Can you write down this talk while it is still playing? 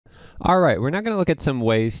All right, we're now going to look at some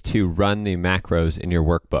ways to run the macros in your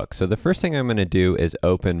workbook. So the first thing I'm going to do is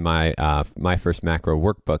open my my first macro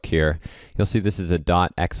workbook here. You'll see this is a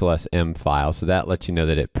 .xlsm file, so that lets you know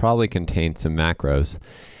that it probably contains some macros.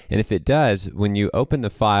 And if it does, when you open the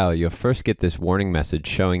file, you'll first get this warning message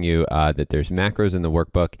showing you that there's macros in the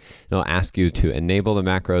workbook. It'll ask you to enable the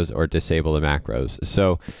macros or disable the macros.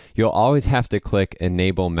 So you'll always have to click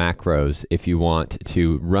enable macros if you want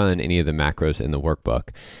to run any of the macros in the workbook.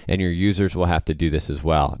 And your users will have to do this as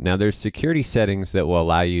well. Now there's security settings that will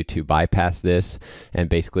allow you to bypass this and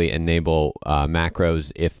basically enable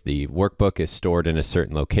macros if the workbook is stored in a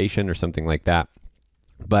certain location or something like that.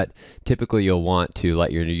 But typically you'll want to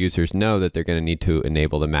let your users know that they're going to need to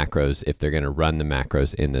enable the macros if they're going to run the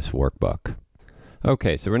macros in this workbook.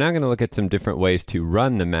 Okay, so we're now going to look at some different ways to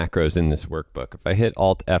run the macros in this workbook. If I hit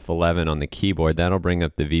Alt F11 on the keyboard, that'll bring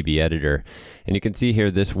up the VB editor. And you can see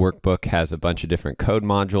here this workbook has a bunch of different code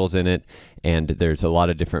modules in it, and there's a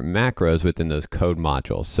lot of different macros within those code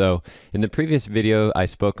modules. So in the previous video, I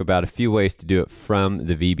spoke about a few ways to do it from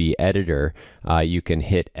the VB editor. You can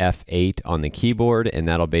hit F8 on the keyboard, and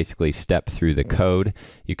that'll basically step through the code.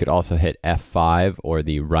 You could also hit F5 or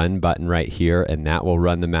the run button right here, and that will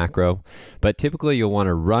run the macro. But typically you'll want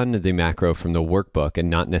to run the macro from the workbook and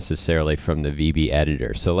not necessarily from the VB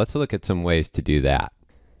editor. So let's look at some ways to do that.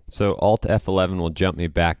 So Alt F11 will jump me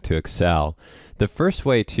back to Excel. The first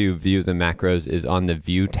way to view the macros is on the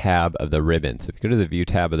View tab of the ribbon. So if you go to the View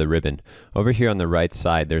tab of the ribbon, over here on the right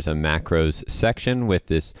side there's a macros section with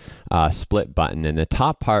this split button, and the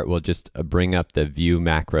top part will just bring up the View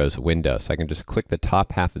Macros window. So I can just click the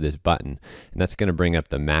top half of this button, and that's going to bring up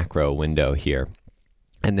the macro window here.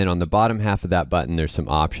 And then on the bottom half of that button, there's some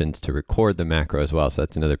options to record the macro as well. So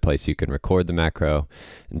that's another place you can record the macro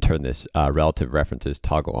and turn this relative references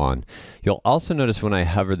toggle on. You'll also notice when I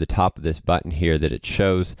hover the top of this button here that it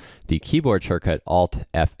shows the keyboard shortcut Alt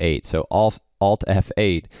F8. So Alt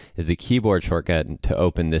F8 is the keyboard shortcut to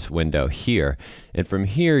open this window here. And from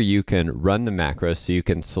here you can run the macro, so you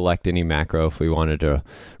can select any macro. If we wanted to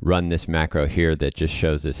run this macro here that just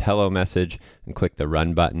shows this hello message, and click the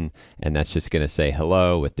run button, and that's just going to say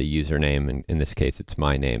hello with the username, and in this case it's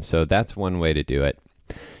my name. So that's one way to do it.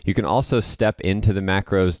 You can also step into the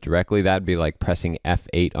macros directly. That'd be like pressing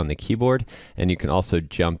F8 on the keyboard, and you can also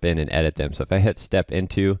jump in and edit them. So if I hit step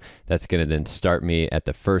into, that's going to then start me at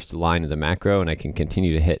the first line of the macro, and I can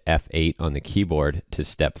continue to hit F8 on the keyboard to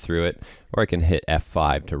step through it, or I can hit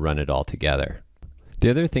F5 to run it all together. The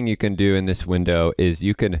other thing you can do in this window is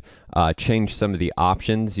you can change some of the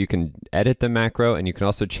options. You can edit the macro, and you can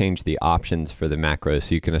also change the options for the macro.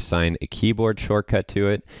 So you can assign a keyboard shortcut to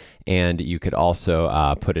it, and you could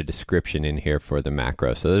also put a description in here for the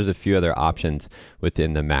macro. So there's a few other options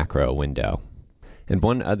within the macro window. And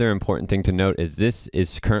one other important thing to note is this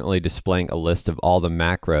is currently displaying a list of all the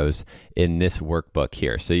macros in this workbook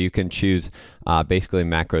here. So you can choose basically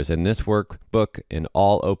macros in this workbook, in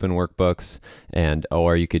all open workbooks,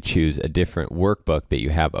 or you could choose a different workbook that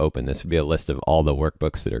you have open. This would be a list of all the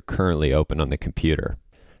workbooks that are currently open on the computer.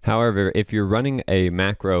 However, if you're running a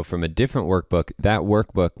macro from a different workbook, that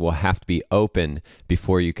workbook will have to be open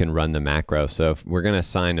before you can run the macro. So if we're going to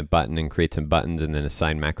assign a button and create some buttons and then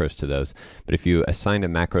assign macros to those. But if you assign a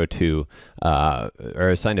macro to, or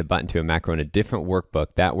assigned a button to a macro in a different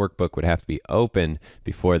workbook, that workbook would have to be open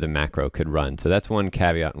before the macro could run. So that's one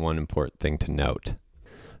caveat and one important thing to note.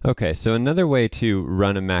 Okay, so another way to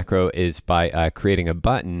run a macro is by creating a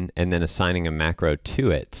button and then assigning a macro to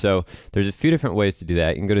it. So there's a few different ways to do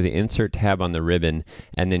that. You can go to the Insert tab on the ribbon,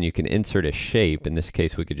 and then you can insert a shape. In this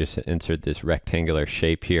case, we could just insert this rectangular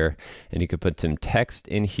shape here, and you could put some text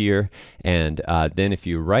in here, and then if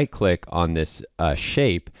you right-click on this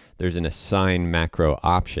shape, there's an Assign Macro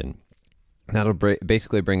option. That'll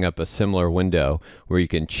basically bring up a similar window where you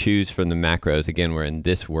can choose from the macros. Again, we're in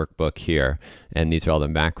this workbook here, and these are all the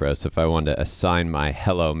macros. So if I want to assign my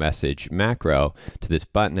hello message macro to this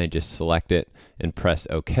button, I just select it and press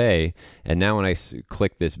OK. And now when I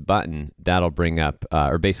click this button, that'll bring up,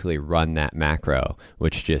 or basically run that macro,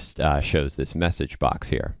 which just shows this message box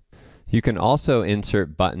here. You can also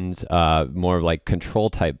insert buttons, more like control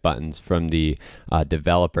type buttons from the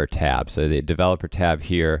developer tab. So the developer tab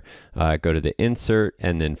here, go to the insert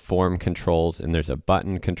and then form controls, and there's a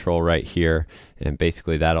button control right here, and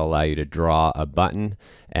basically that'll allow you to draw a button,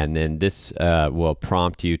 and then this will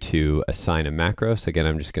prompt you to assign a macro. So again,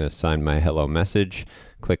 I'm just going to assign my hello message,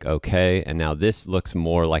 click OK, and now this looks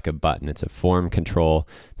more like a button. It's a form control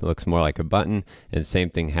that looks more like a button, and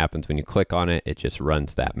same thing happens when you click on it, it just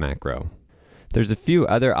runs that macro. There's a few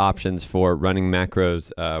other options for running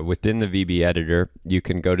macros within the VB editor. You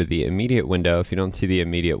can go to the immediate window. If you don't see the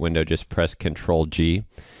immediate window, just press Control G,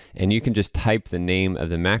 and you can just type the name of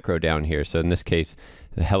the macro down here. So in this case,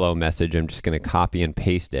 the hello message, I'm just going to copy and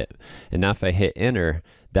paste it. And now if I hit enter,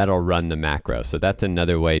 that'll run the macro. So that's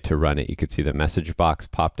another way to run it. You could see the message box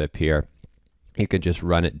popped up here. You could just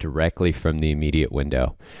run it directly from the immediate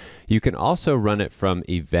window. You can also run it from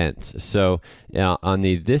events. So on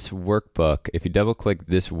the This Workbook, if you double click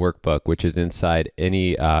This Workbook, which is inside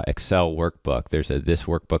any Excel workbook, there's a This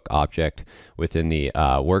Workbook object within the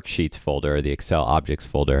Worksheets folder, or the Excel Objects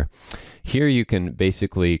folder. Here you can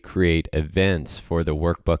basically create events for the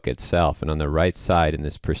workbook itself. And on the right side in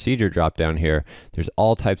this procedure drop down here, there's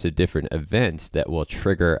all types of different events that will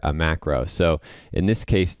trigger a macro. So in this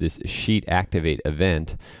case, this sheet activate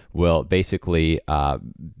event will basically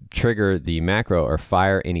trigger the macro or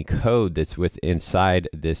fire any code that's inside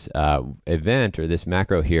this event or this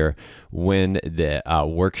macro here when the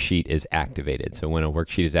worksheet is activated. So when a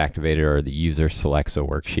worksheet is activated or the user selects a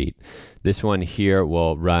worksheet. This one here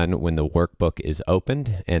will run when the workbook is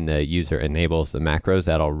opened and the user enables the macros.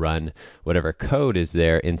 That'll run whatever code is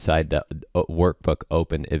there inside the workbook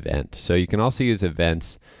open event. So you can also use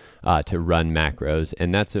events to run macros,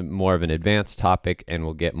 and that's more of an advanced topic, and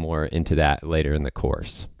we'll get more into that later in the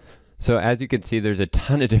course. So as you can see, there's a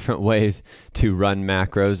ton of different ways to run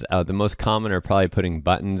macros. The most common are probably putting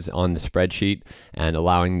buttons on the spreadsheet and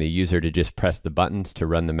allowing the user to just press the buttons to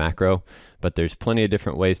run the macro. But there's plenty of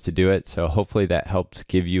different ways to do it. So hopefully that helps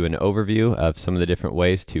give you an overview of some of the different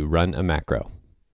ways to run a macro.